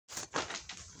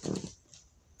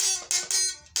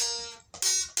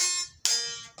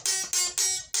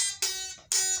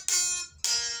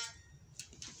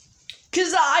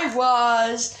I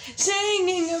was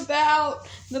singing about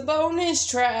the bonus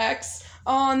tracks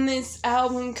on this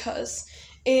album, 'cause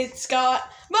it's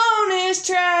got bonus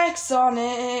tracks on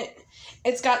it.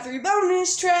 It's got 3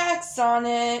 bonus tracks on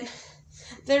it.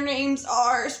 Their names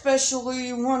are,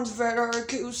 especially ones that are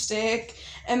acoustic,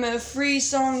 and the 3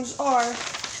 songs are.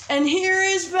 And here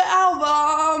is the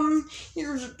album.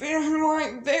 Here's a band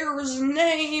right there's a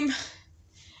name.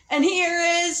 And here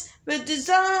is the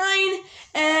design.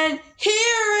 And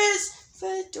here is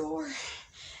the door.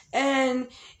 And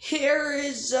here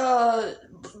is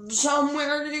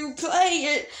somewhere to play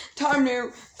it. Time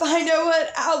to find out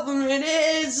what album it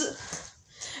is.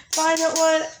 Find out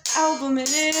what album it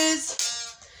is.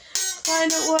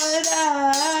 Find out what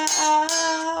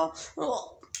album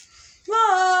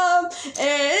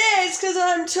it is, 'cause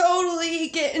I'm totally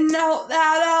getting out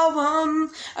that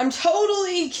album. I'm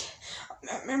totally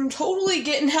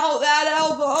getting out that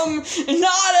album,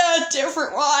 not a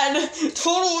different one.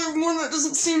 Totally one that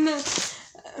doesn't seem to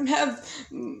have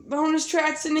bonus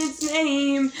tracks in its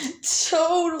name.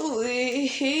 Totally.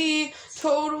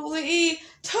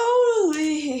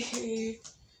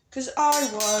 'Cause I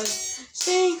was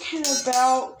thinking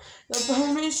about the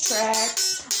bonus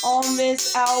tracks on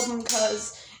this album,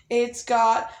 'cause it's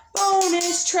got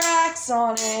bonus tracks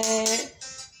on it.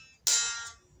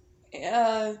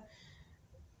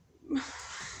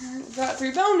 Got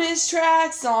 3 bonus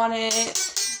tracks on it.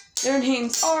 Their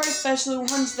names are, especially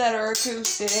ones that are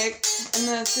acoustic, and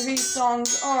the 3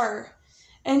 songs are.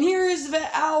 And here is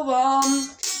the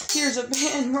album. Here's a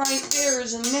band right there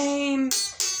is a name.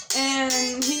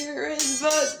 And here is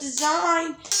the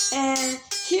design. And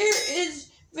here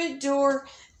is the door.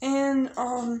 And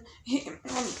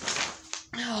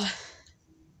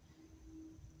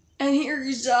and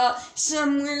here's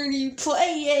somewhere to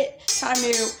play it. Time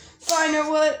to find out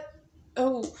what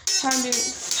album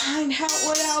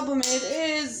it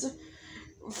is.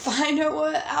 Find out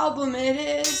what album it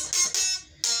is.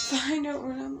 Find out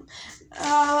what album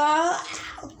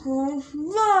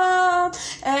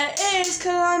it is, 'cause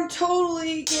I'm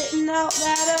totally getting out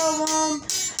that album.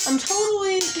 I'm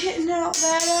totally getting out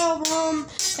that album,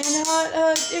 and not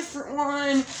a different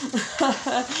one.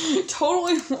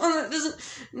 Totally one that doesn't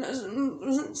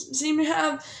seem to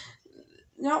have.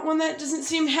 Not one that doesn't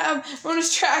seem to have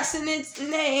bonus tracks in its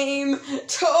name.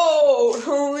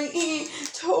 Totally.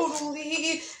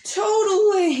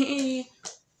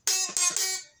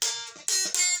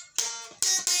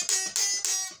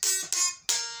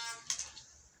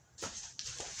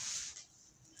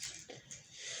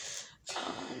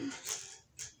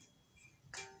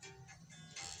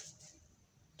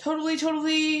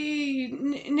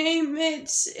 Name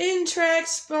its in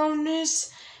tracks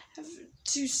bonus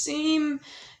to seem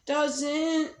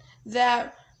doesn't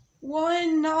that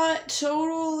one not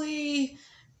totally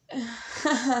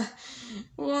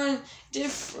one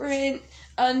different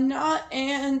not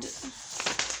and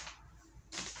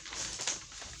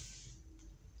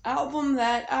album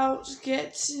that out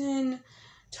gets in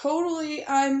totally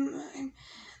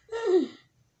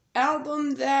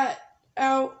album that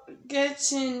out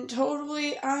gets in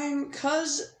totally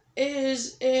 'cause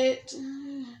is it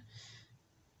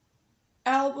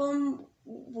album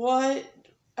what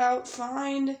out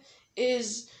find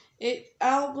is it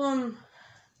album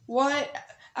what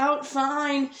out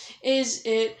find is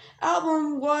it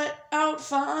album what out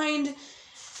find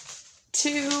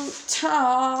to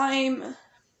time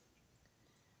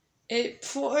it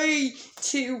play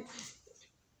to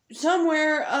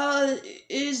somewhere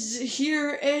is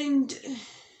here and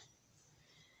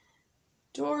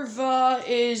Dorva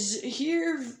is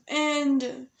here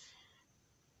and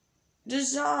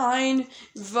design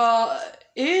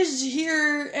is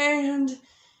here and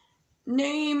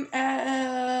name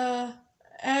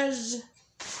as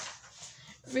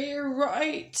very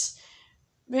right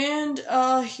band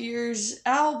here's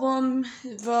album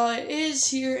is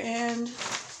here and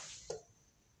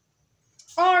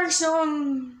our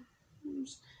songs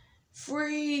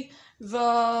free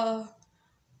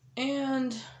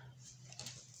and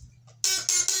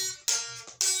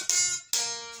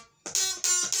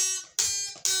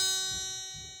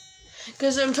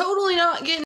because I'm totally not getting